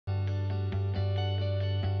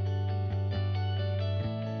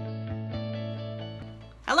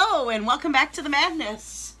Hello and welcome back to the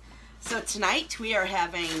madness. So tonight we are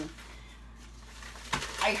having,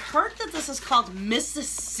 I heard that this is called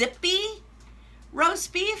Mississippi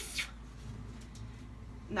roast beef.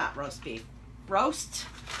 Not roast beef, roast,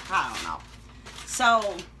 I don't know.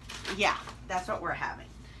 So yeah, that's what we're having.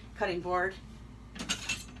 Cutting board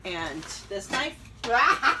and this knife. That's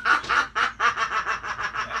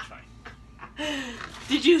fine.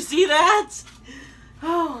 Did you see that?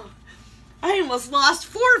 Oh, I almost lost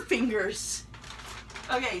 4 fingers.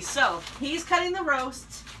 Okay, so he's cutting the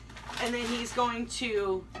roast, and then he's going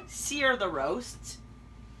to sear the roast.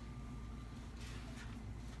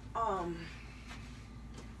 You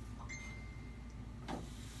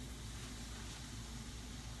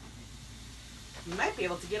might be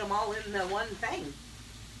able to get them all in the one thing.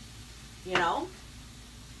 You know?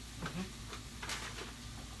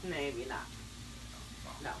 Maybe not.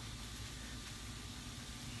 No.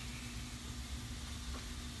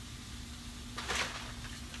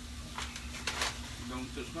 Done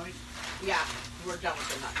with this knife? Yeah, we're done with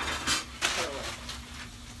the nut. Totally.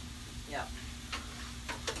 Yep.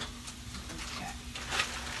 Okay.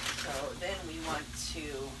 So then we want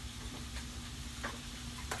to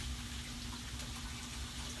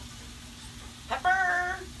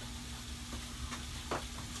pepper.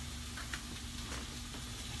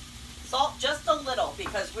 Salt just a little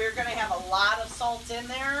because we're going to have a lot of salt in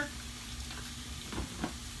there.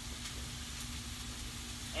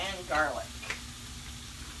 And garlic.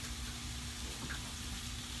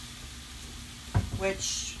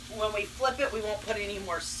 Which, when we flip it, we won't put any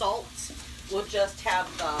more salt. We'll just have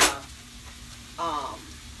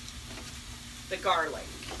the garlic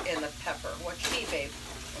and the pepper. What you need, babe?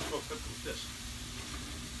 I'll throw pepper with this.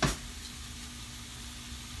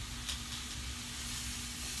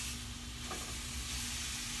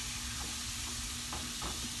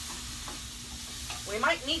 We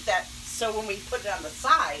might need that so when we put it on the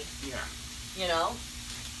side, Yeah. you know.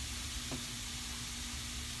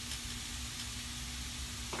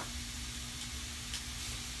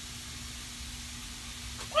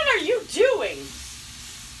 What are you doing?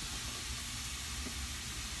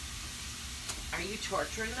 Are you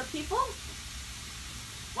torturing the people?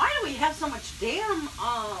 Why do we have so much damn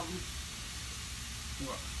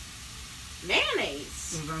What?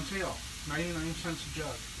 mayonnaise? It was on sale. 99 cents a jug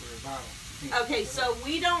or a bottle. Okay, so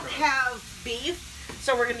we don't have beef,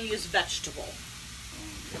 so we're going to use vegetable.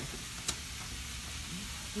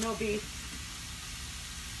 No beef.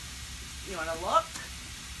 You want to look?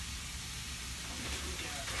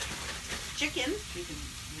 Chicken. Chicken.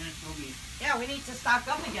 Yeah, no beef. Yeah, we need to stock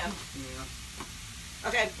up again. Yeah.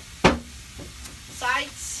 Okay.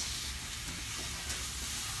 Sides.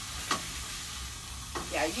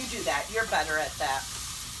 Yeah, you do that. You're better at that.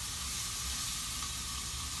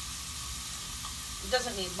 It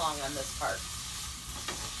doesn't need long on this part.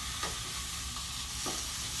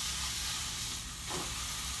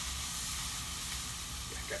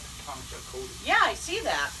 Yeah, I got the tongs are coated. Yeah, I see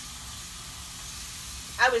that.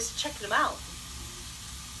 I was checking them out.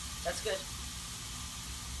 That's good.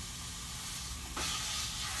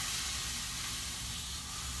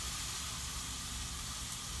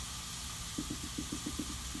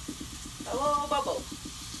 Hello, Bubble.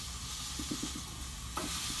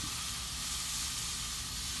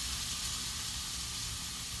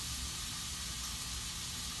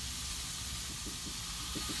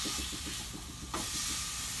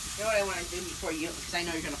 You know what I want to do before you, because I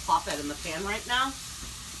know you're going to plop that in the pan right now.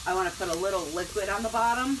 I want to put a little liquid on the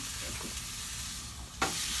bottom.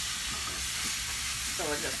 So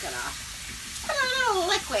we're just going to put a little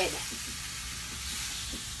liquid.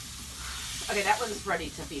 Okay, that one's ready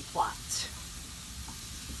to be plopped.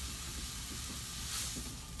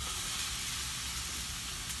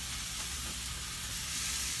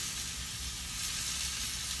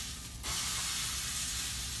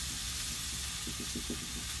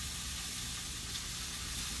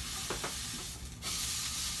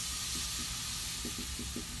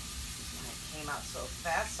 It came out so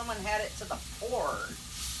fast. Someone had it to the pour.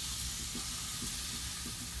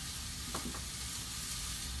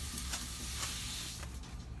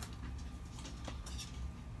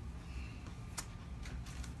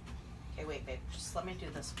 Okay, wait, babe. Just let me do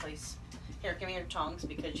this, please. Here, give me your tongs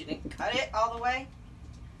because you didn't cut it all the way.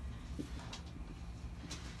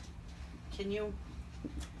 Can you?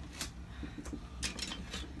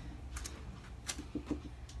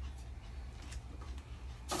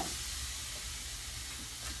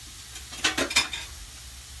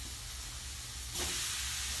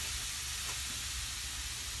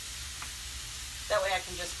 That way I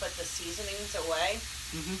can just put the seasonings away.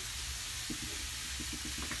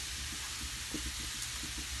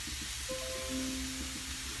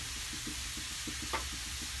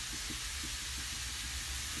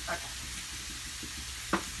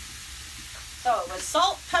 So it was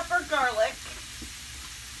salt, pepper, garlic.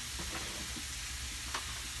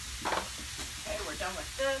 Okay, we're done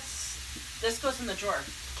with this. This goes in the drawer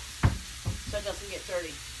so it doesn't get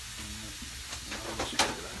dirty.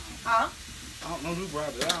 Huh? I don't know who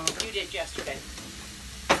brought it out. You did yesterday.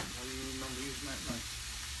 I don't even remember using that knife.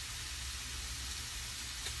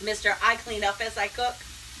 Mister, I clean up as I cook.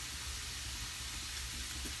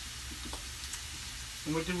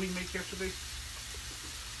 And what did we make yesterday?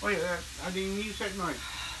 Oh yeah, I didn't even use that knife.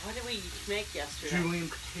 What did we make yesterday? Julienne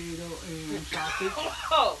potato and sausage.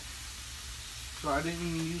 Oh, So I didn't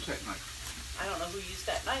even use that knife. I don't know who used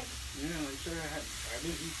that knife. Yeah, like I said, I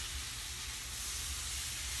didn't use.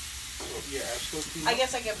 Yeah, I still clean I up.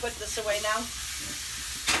 guess I can put this away now.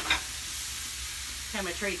 Okay, I'm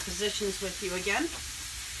going to trade positions with you again.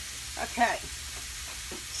 Okay.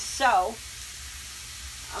 So,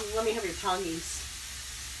 let me have your tongues.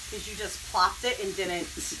 Because you just plopped it and didn't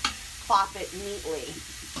plop it neatly.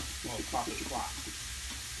 Well, plop is plop.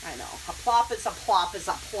 I know. A plop is a plop is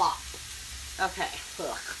a plop. Okay.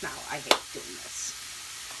 Ugh, now I hate doing this.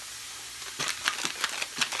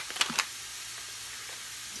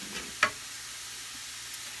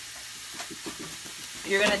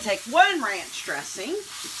 You're going to take one ranch dressing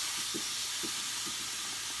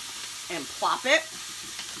and plop it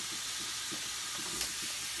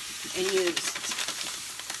and use,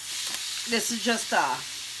 this is just a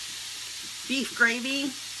beef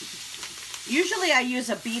gravy. Usually I use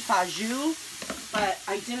a beef au jus, but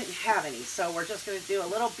I didn't have any, so we're just going to do a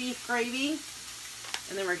little beef gravy,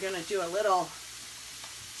 and then we're going to do a little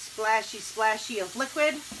splashy of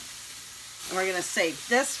liquid, and we're going to save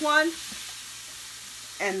this one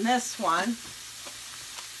and this one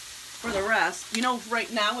for the rest. You know,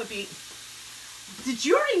 right now would be, did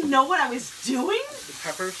you already know what I was doing? The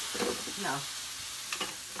peppers? No.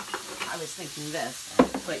 I was thinking this,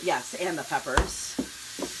 but yes, and the peppers.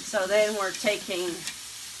 So then we're taking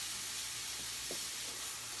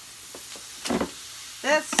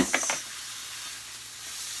this,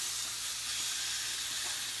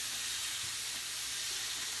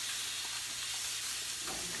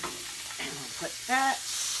 and we'll put that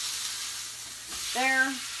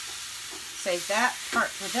there, save that part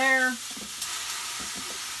for there.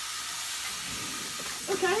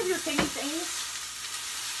 Oh, can I have your thingy things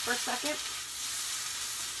for a second?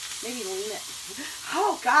 Maybe lean it.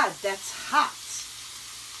 Oh God, that's hot.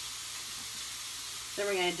 Then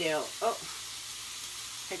we're gonna do, oh,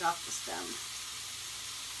 take off the stem.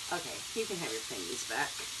 Okay, you can have your thingies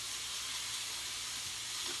back.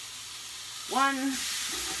 One.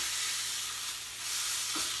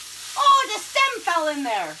 Oh, the stem fell in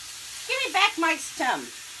there. Give me back my stem.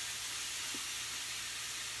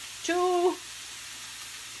 Two.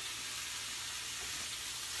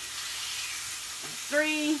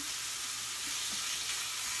 3.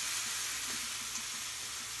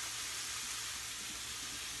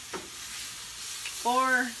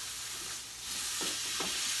 4.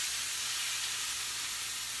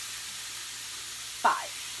 5.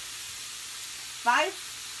 5?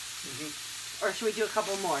 Mm-hmm. Or should we do a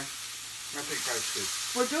couple more? I think 5's good.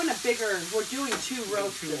 We're doing a bigger, we're doing 2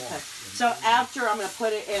 roasts two this more. time. So after I'm going to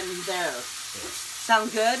put it in there.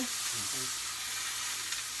 Sound good? Mm-hmm.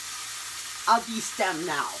 I'll de-stem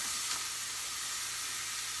now.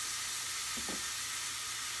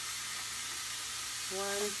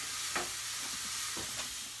 One.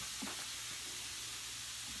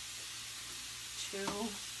 2.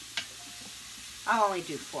 I'll only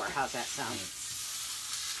do 4. How's that sound?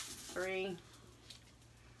 3.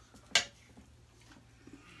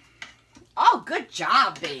 Oh, good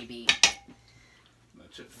job, baby.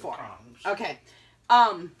 That's it for 4. the tongs. Okay.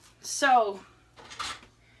 So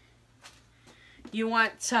you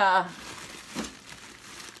want to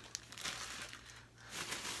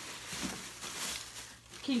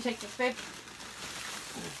can you take this, babe?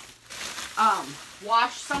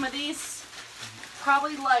 Wash some of these.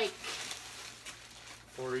 Probably like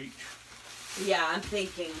 4 each. Yeah, I'm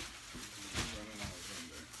thinking.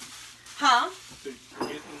 Huh? We're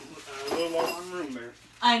getting a little low on room there.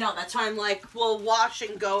 I know, that's why I'm like, we'll wash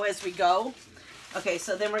and go as we go. Okay,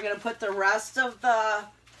 so then we're going to put the rest of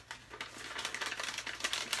that.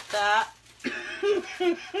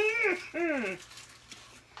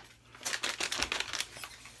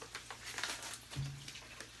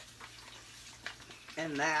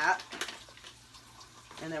 And that.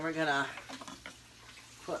 And then we're going to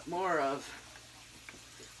put more of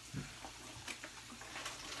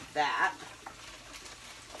that.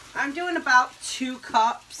 I'm doing about 2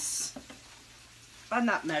 cups. I'm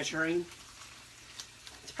not measuring.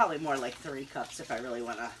 It's probably more like 3 cups if I really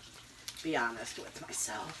want to be honest with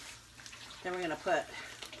myself. Then we're going to put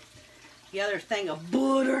the other thing of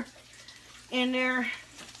butter in there.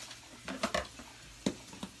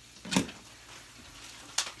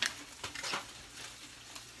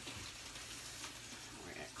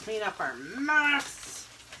 We're going to clean up our mess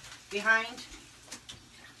behind.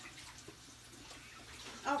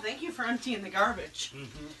 Oh, thank you for emptying the garbage.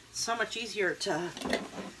 So much easier to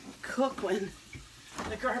cook when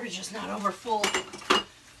the garbage is not over full.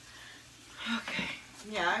 Okay.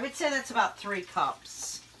 Yeah, I would say that's about 3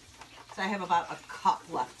 cups. So I have about a cup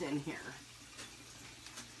left in here.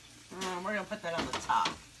 We're going to put that on the top.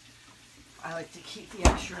 I like to keep the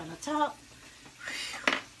extra on the top.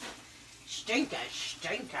 Stinky,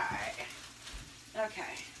 stinky.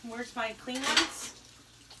 Okay, where's my clean ones?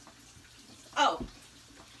 Oh.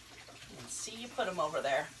 See, you put them over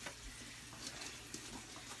there.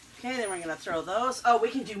 Okay, then we're going to throw those. Oh, we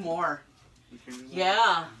can do more.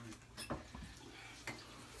 Yeah.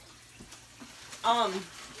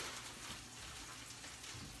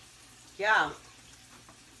 Yeah.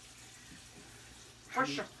 For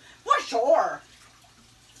sure. For sure.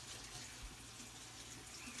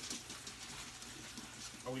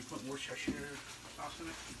 Are we putting Worcestershire sauce in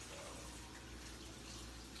it?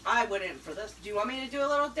 I wouldn't for this. Do you want me to do a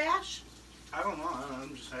little dash? I don't know.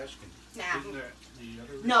 I'm just asking. Nah. Isn't that the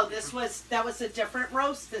other No, that was a different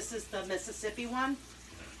roast. This is the Mississippi one.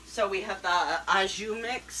 So we have the au jus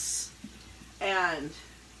mix and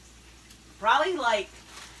probably like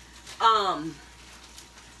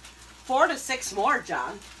 4 to 6 more,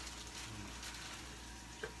 John.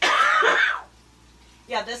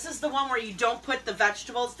 Yeah, this is the one where you don't put the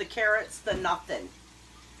vegetables, the carrots, the nothing.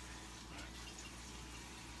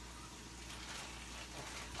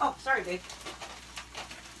 Oh, sorry, babe.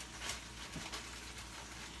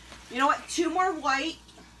 You know what? 2 more white.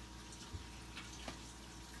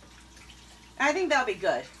 I think that'll be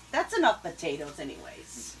good. That's enough potatoes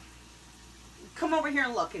anyways. Come over here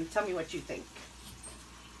and look and tell me what you think.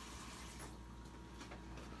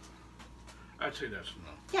 I'd say that's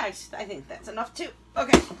enough. Yeah, I think that's enough too.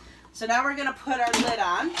 Okay, so now we're going to put our lid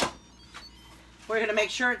on. We're going to make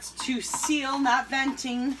sure it's to seal, not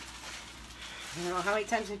venting. I don't know how many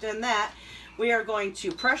times we've done that. We are going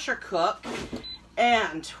to pressure cook,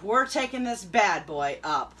 and we're taking this bad boy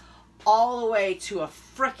up all the way to a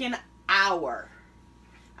frickin' hour.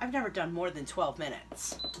 I've never done more than 12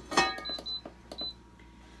 minutes.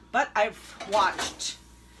 But I've watched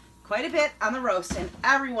quite a bit on the roast, and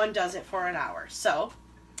everyone does it for an hour. So,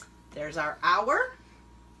 there's our hour.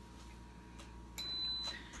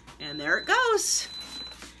 And there it goes.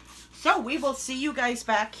 So, we will see you guys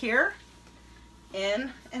back here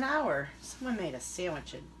in an hour. Someone made a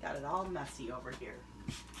sandwich and got it all messy over here.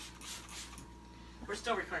 We're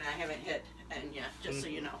still recording. I haven't hit end yet, just so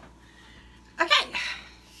you know. Okay.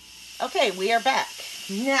 Okay, we are back.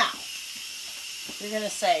 Now, you're going to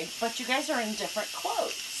say, but you guys are in different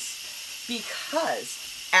clothes.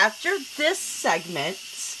 Because after this segment,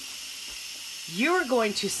 you are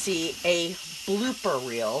going to see a blooper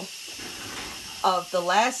reel of the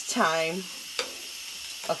last time.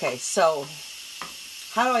 Okay, so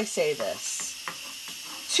how do I say this?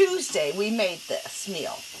 Tuesday, we made this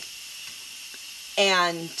meal.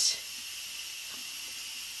 And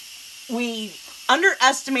we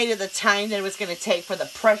underestimated the time that it was going to take for the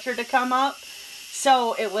pressure to come up.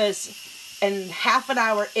 So it was half an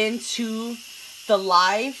hour into the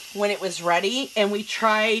live when it was ready. And we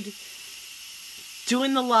tried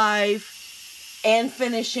doing the live and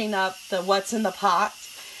finishing up the what's in the pot.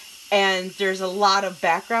 And there's a lot of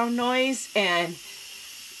background noise. And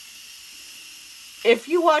if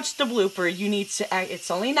you watch the blooper, you need to,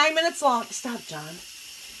 it's only 9 minutes long. Stop, John.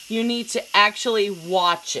 You need to actually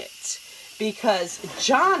watch it. Because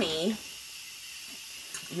Johnny,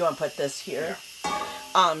 you want to put this here?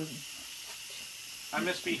 Yeah. I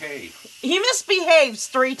misbehave. He misbehaves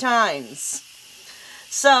 3 times.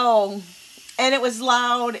 So, and it was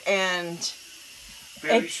loud and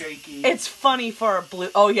very shaky. It's funny for a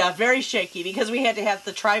oh yeah, very shaky because we had to have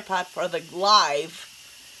the tripod for the live.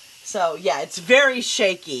 So yeah, it's very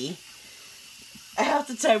shaky. Half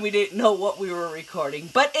the time we didn't know what we were recording,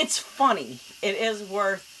 but it's funny. It is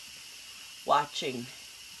worth watching.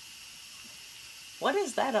 What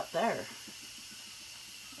is that up there?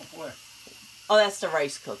 What? Oh, that's the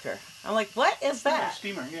rice cooker. I'm like, what is that?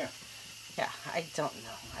 Steamer, yeah. Yeah, I don't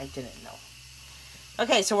know. I didn't know.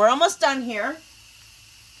 Okay, so we're almost done here.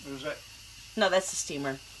 What was that? No, that's the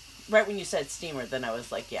steamer. Right when you said steamer, then I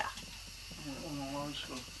was like, yeah.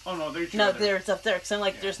 Oh, no, there's no, there's up there, because I'm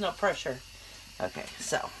like, there's no pressure. Okay,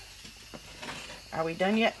 so. Are we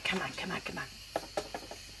done yet? Come on, come on, come on.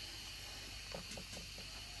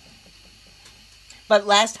 But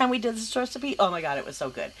last time we did this recipe, oh my God, it was so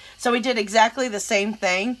good. So we did exactly the same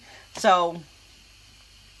thing. So,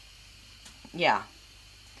 yeah.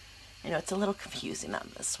 I know it's a little confusing on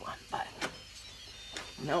this one, but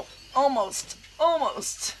nope. Almost.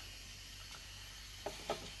 Almost.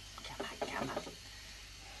 Come on, come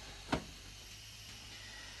on.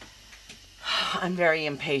 I'm very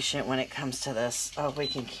impatient when it comes to this. Oh, we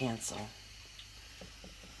can cancel.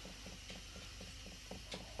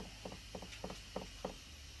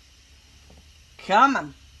 Come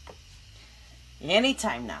on.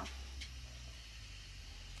 Anytime now.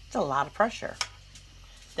 It's a lot of pressure.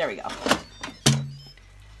 There we go.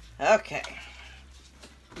 Okay.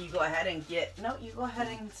 You go ahead and you go ahead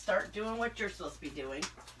and start doing what you're supposed to be doing.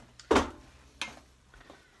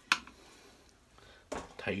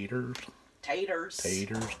 Taters. Taters.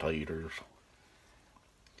 Taters, taters.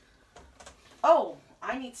 Oh,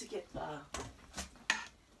 I need to get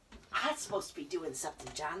I'm supposed to be doing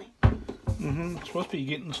something, Johnny. Mm-hmm. It's supposed to be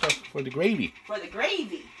getting stuff for the gravy. For the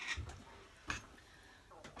gravy.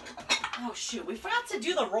 Oh, shoot. We forgot to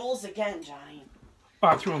do the rolls again, Johnny. Oh,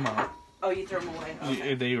 I threw them out. Oh, you threw them away?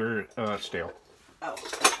 Okay. They were stale. Oh.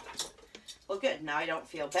 Well, good. Now I don't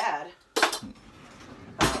feel bad.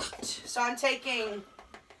 So I'm taking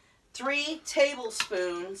 3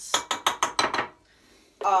 tablespoons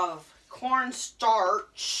of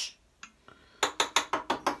cornstarch.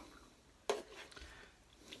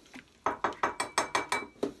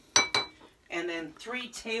 And then 3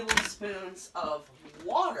 tablespoons of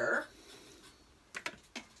water.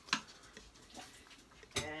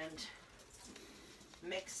 And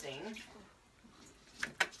mixing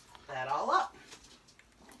that all up.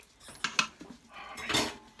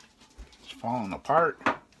 It's falling apart.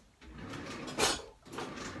 Oh,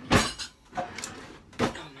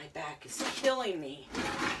 my back is killing me.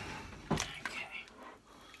 Okay.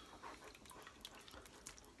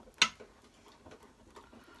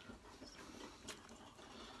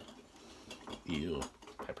 Ew,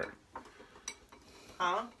 pepper.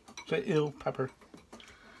 Huh? Say ew, pepper.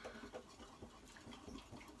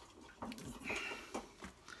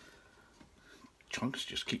 Chunks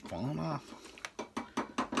just keep falling off.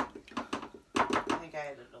 I think I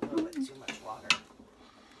added a little bit too much water.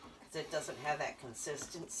 Because it doesn't have that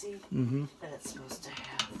consistency that it's supposed to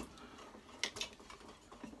have.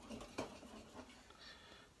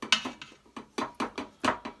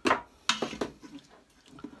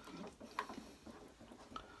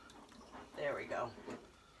 There we go.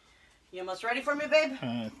 You almost ready for me, babe?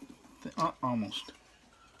 Almost.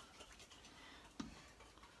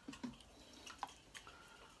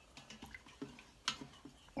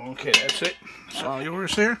 Okay, that's it. That's all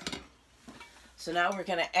yours there. So now we're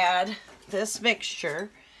going to add this mixture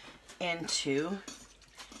into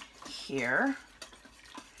here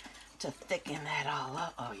to thicken that all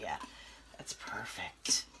up. Oh, yeah. That's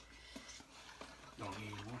perfect. Don't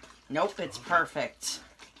need more. Nope, it's perfect.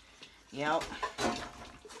 Yep.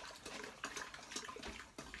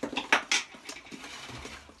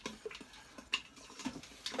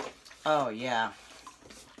 Oh, yeah.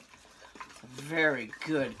 Very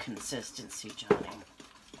good consistency, Johnny.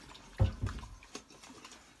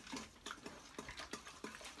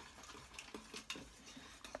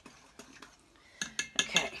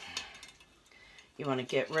 Okay. You want to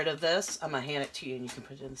get rid of this? I'm going to hand it to you and you can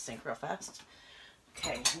put it in the sink real fast.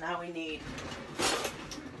 Okay, now we need...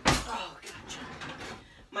 Oh, God, Johnny.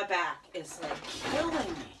 My back is like killing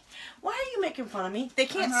me. Why are you making fun of me? They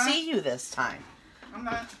can't see you this time. I'm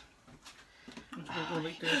not. I'm just gonna go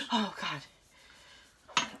like this. Oh, God.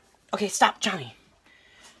 Okay, stop, Johnny.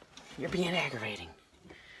 You're being aggravating.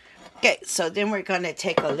 Okay, so then we're going to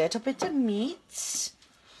take a little bit of meat.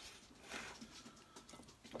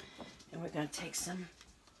 And we're going to take some...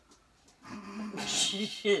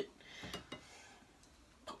 Shit.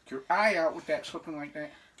 Poke your eye out with that slipping like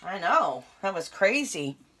that. I know. That was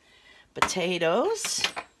crazy. Potatoes.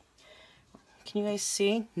 Can you guys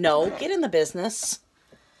see? No, get in the business.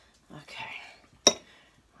 Okay.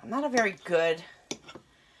 I'm not a very good...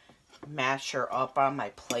 masher up on my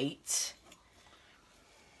plate.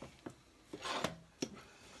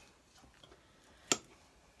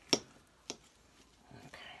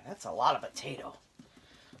 Okay, that's a lot of potato.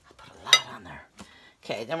 I put a lot on there.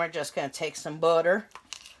 Okay, then we're just gonna take some butter.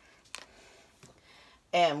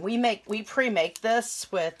 And we pre-make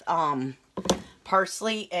this with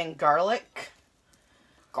parsley and garlic.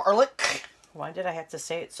 Garlic? Why did I have to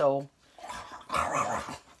say it so?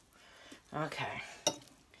 Okay.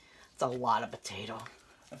 A lot of potato.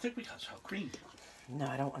 I think we got sour cream. No,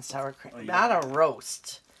 I don't want sour cream. Oh, Not a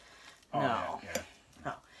roast. Oh, No. yeah.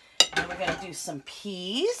 No. And we're going to do some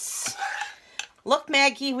peas. Look,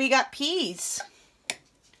 Maggie, we got peas.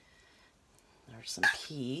 There's some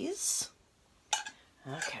peas.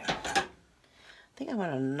 Okay. I think I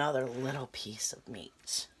want another little piece of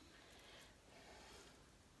meat.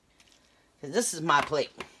 This is my plate.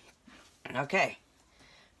 Okay.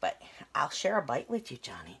 But I'll share a bite with you,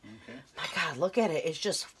 Johnny. Okay. My God, look at it. It's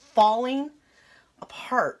just falling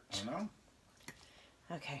apart. I know.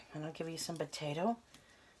 Okay, and I'll give you some potato.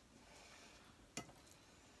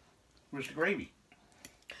 Where's the gravy?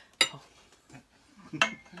 Oh my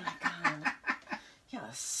God.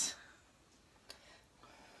 Yes.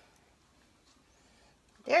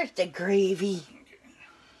 There's the gravy.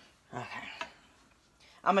 Okay.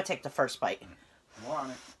 I'm going to take the first bite.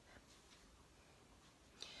 Want it.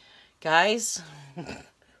 Guys.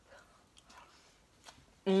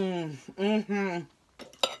 Mm-hmm.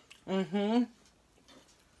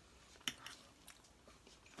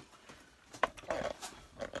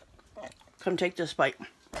 Come take this bite.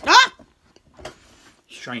 Ah!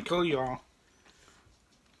 Just trying to kill you all.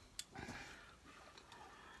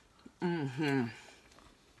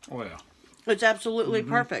 Oh, yeah. It's absolutely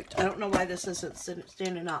perfect. I don't know why this isn't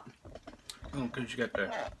standing up. Oh, because you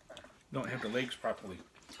don't have the legs properly.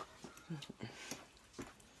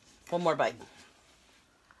 One more bite.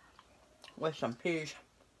 With some peas.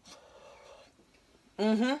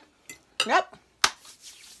 Yep.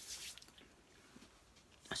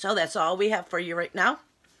 So that's all we have for you right now.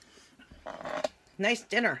 Nice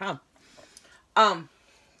dinner, huh?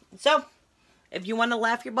 So, if you want to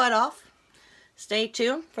laugh your butt off, stay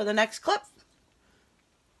tuned for the next clip.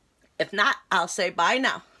 If not, I'll say bye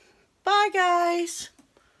now. Bye, guys.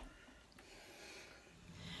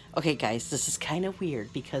 Okay, guys, this is kind of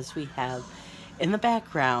weird because we have, in the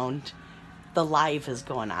background, the live is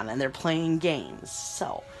going on and they're playing games.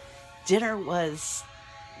 So, dinner was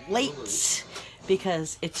late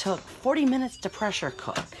because it took 40 minutes to pressure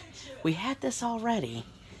cook. We had this all ready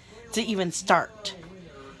to even start.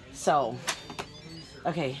 So,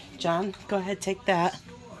 okay, John, go ahead, take that.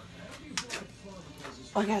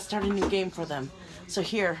 Oh, I gotta start a new game for them. So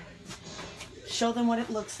here, show them what it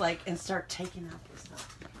looks like and start taking out the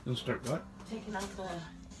stuff. And start what? Taking out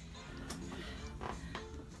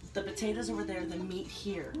the potatoes over there, the meat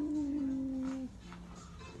here.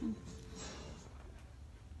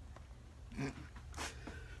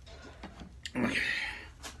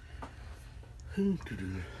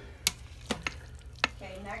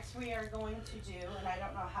 Okay, next we are going to do, and I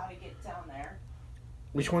don't know how to get down there.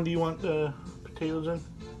 Which one do you want the potatoes in?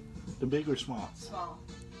 The big or small? Small.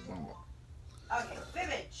 Small. Okay,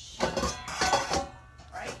 fibbage.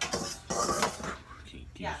 Right? Can you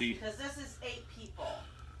Yes, see? because this is 8 people.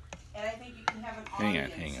 And I think you can have an Hang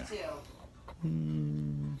on, audience hang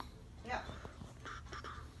too. Yeah.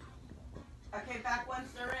 Okay, back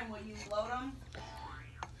once they're in, will you load them?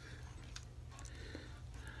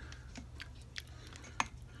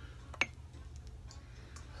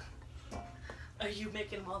 Are you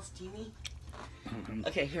making them all steamy?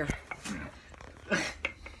 Okay, here.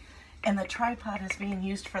 And the tripod is being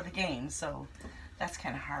used for the game, so that's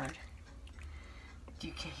kind of hard.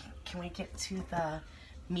 Can we get to the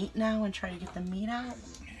meat now and try to get the meat out?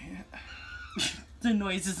 Yeah. The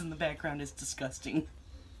noises in the background is disgusting.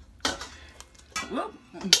 Whoop.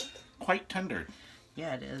 Quite tender.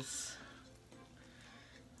 Yeah, it is.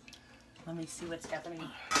 Let me see what's happening.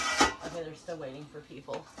 Okay, they're still waiting for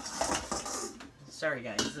people. Sorry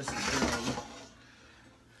guys, this is really...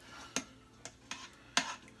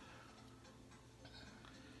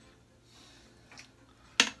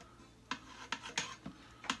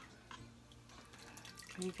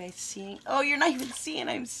 Are you guys seeing? Oh, you're not even seeing.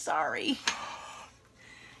 I'm sorry.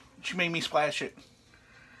 She made me splash it.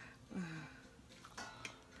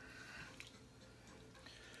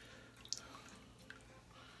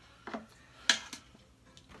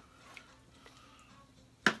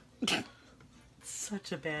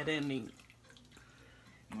 Such a bad ending.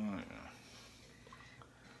 Oh, yeah.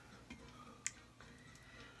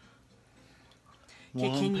 Okay,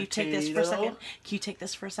 can you take this for a second? Can you take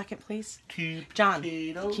this for a second, please? John,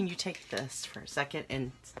 can you take this for a second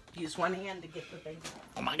and use one hand to get the thing?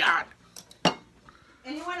 Oh my God.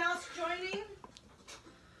 Anyone else joining?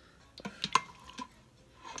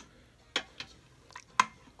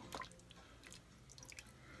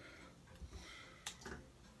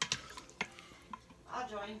 I'll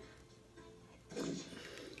join.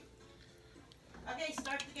 Okay,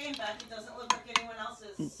 start the game back. It doesn't look like anyone else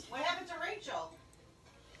is. What happened to Rachel?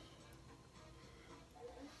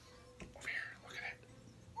 Over here, look at it.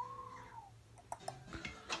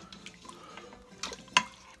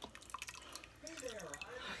 Hey there, I'm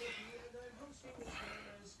Becky and I'm hosting this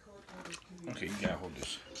Madness Court Order Okay, you gotta hold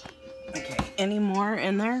this. Okay, any more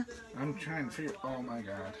in there? I'm trying to figure. Oh my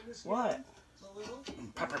god. What?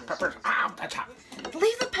 Peppers. Ow, that's hot.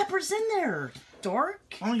 Leave the peppers in there, dork.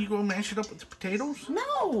 Oh, you gonna mash it up with the potatoes?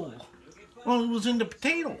 No. Well, it was in the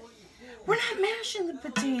potato. We're not mashing the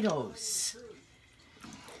potatoes.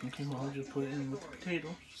 Okay, well, I'll just put it in with the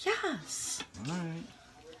potato. Yes. All right.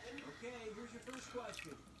 Okay, here's your first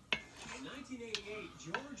question. In 1988,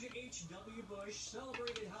 George H.W. Bush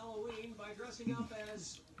celebrated Halloween by dressing up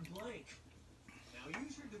as blank. Now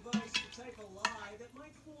use your device to type a lie that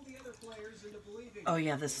might fool the other players into believing. Oh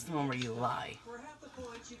yeah, this is the one where you lie. For half the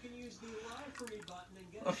points, you can use the lie for me button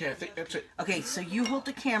and get. Okay, I think that's it. Okay, so you hold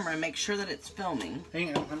the camera and make sure that it's filming.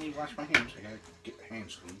 Hang on, let me wash my hands. I gotta get the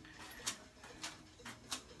hands clean.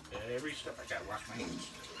 Every step I gotta wash my hands.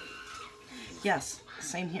 Yes,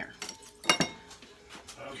 same here.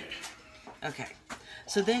 Okay. Okay,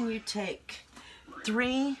 so then you take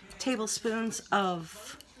 3 tablespoons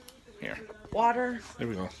of Here. water There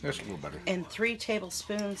we go. That's a little better. and 3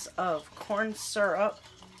 tablespoons of corn syrup.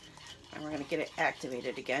 And we're gonna get it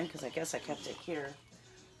activated again because I guess I kept it here.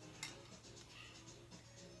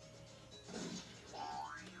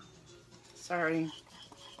 Sorry.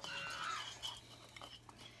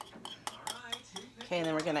 Okay, and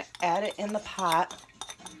then we're gonna add it in the pot.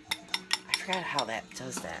 I forgot how that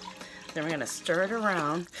does that. Then we're gonna stir it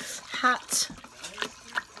around. Hot.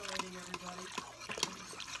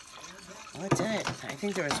 What's in it? I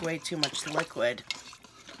think there was way too much liquid.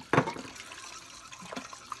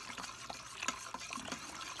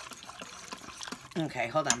 Okay,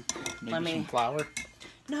 hold on. Maybe some flour.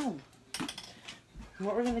 No.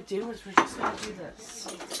 What we're gonna do is we're just gonna do this.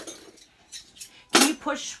 Can you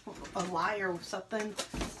push a lie or something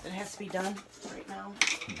that has to be done right now?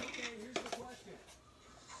 Okay, here's the question.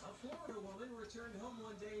 A Florida woman returned home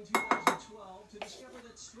one day in 2012 to discover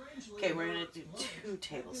that strangely. Okay, we're gonna do her 2 luggage had been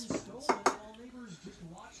tablespoons. stolen while neighbors just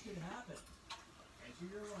watched it happen. Enter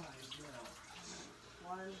your lies now.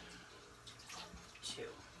 1, 2.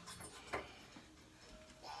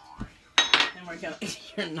 And we're gonna.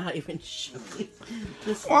 You're not even showing.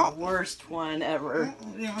 This is the worst one ever.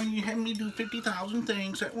 You know, you had me do 50,000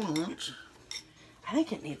 things at once. I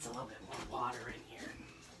think it needs a little bit more water in here.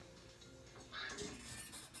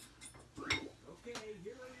 Okay,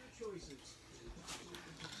 here are your choices.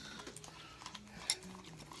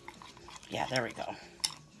 Yeah, there we go.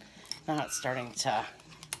 Now it's starting to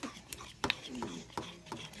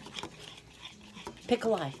pick a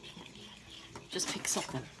lie. Just pick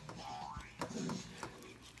something.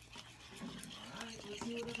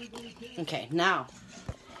 Okay, now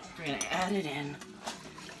we're gonna add it in.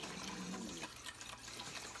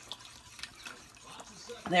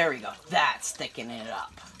 There we go. That's thickening it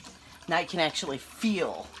up. Now you can actually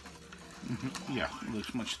feel. Yeah, it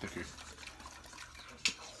looks much thicker.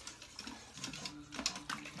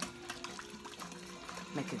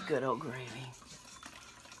 Make a good old gravy.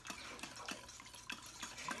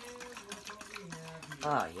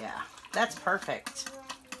 Oh yeah, that's perfect.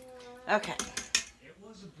 Okay. It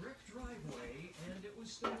was a brick driveway, and it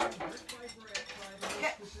was stolen brick by brick by the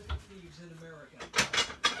Okay. specific thieves in America.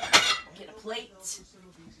 Get a plate.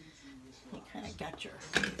 You kind of got your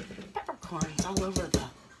peppercorns all over the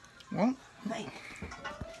Well, thing.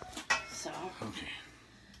 So. okay.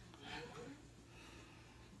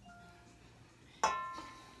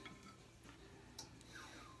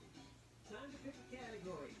 Time to pick a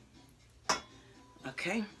category.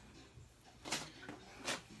 Okay.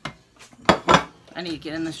 I need to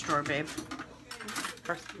get in this drawer, babe.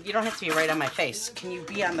 First, you don't have to be right on my face. Can you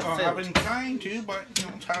be on the I've food? been trying to, but you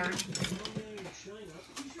know, it's hard.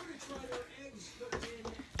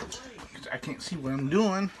 Cause I can't see what I'm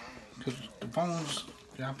doing because the phone's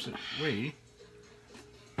the opposite way.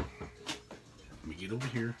 Let me get over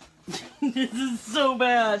here. This is so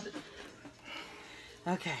bad.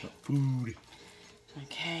 Okay. Food.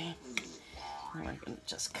 Okay. Now we're going to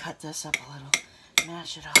just cut this up a little.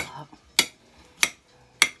 Mash it all up.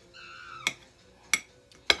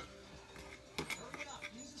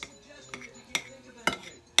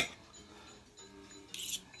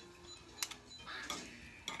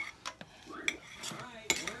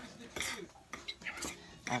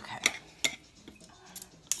 Okay.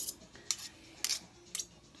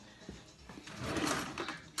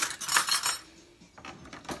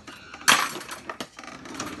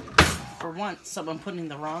 For once, someone putting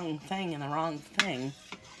the wrong thing in the wrong thing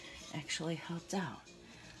actually helped out.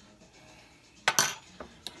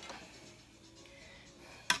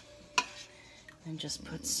 And just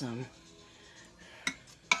put some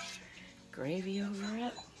gravy over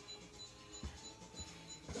it.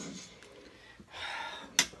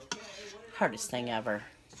 hardest thing ever.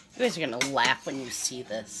 You guys are gonna laugh when you see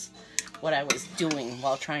this. What I was doing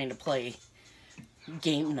while trying to play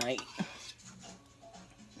game night.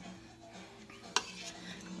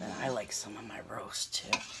 I like some of my roast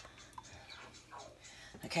too.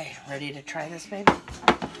 Okay, ready to try this, baby?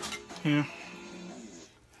 Yeah.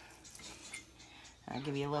 I'll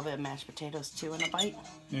give you a little bit of mashed potatoes too in a bite.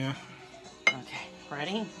 Yeah. Okay,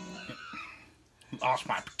 ready? Lost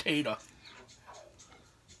my potato.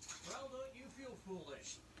 Well, don't you feel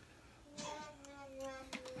foolish?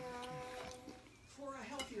 For a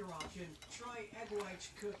healthier option, try egg whites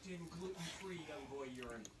cooked in gluten-free young boy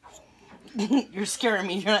urine. You're scaring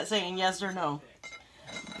me. You're not saying yes or no.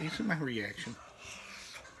 This is my reaction.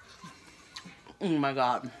 Oh my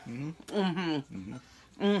God.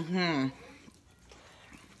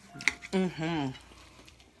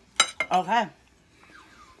 Okay.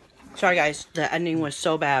 Sorry guys, the ending was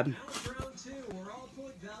so bad. Now round 2, where all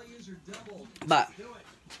point values are doubled. But Do it.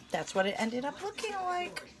 that's what it ended up looking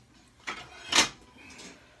like. Okay,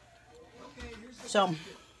 here's the So, question.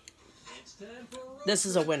 It's time for this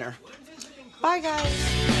is a winner. when visiting Bye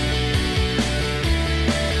guys.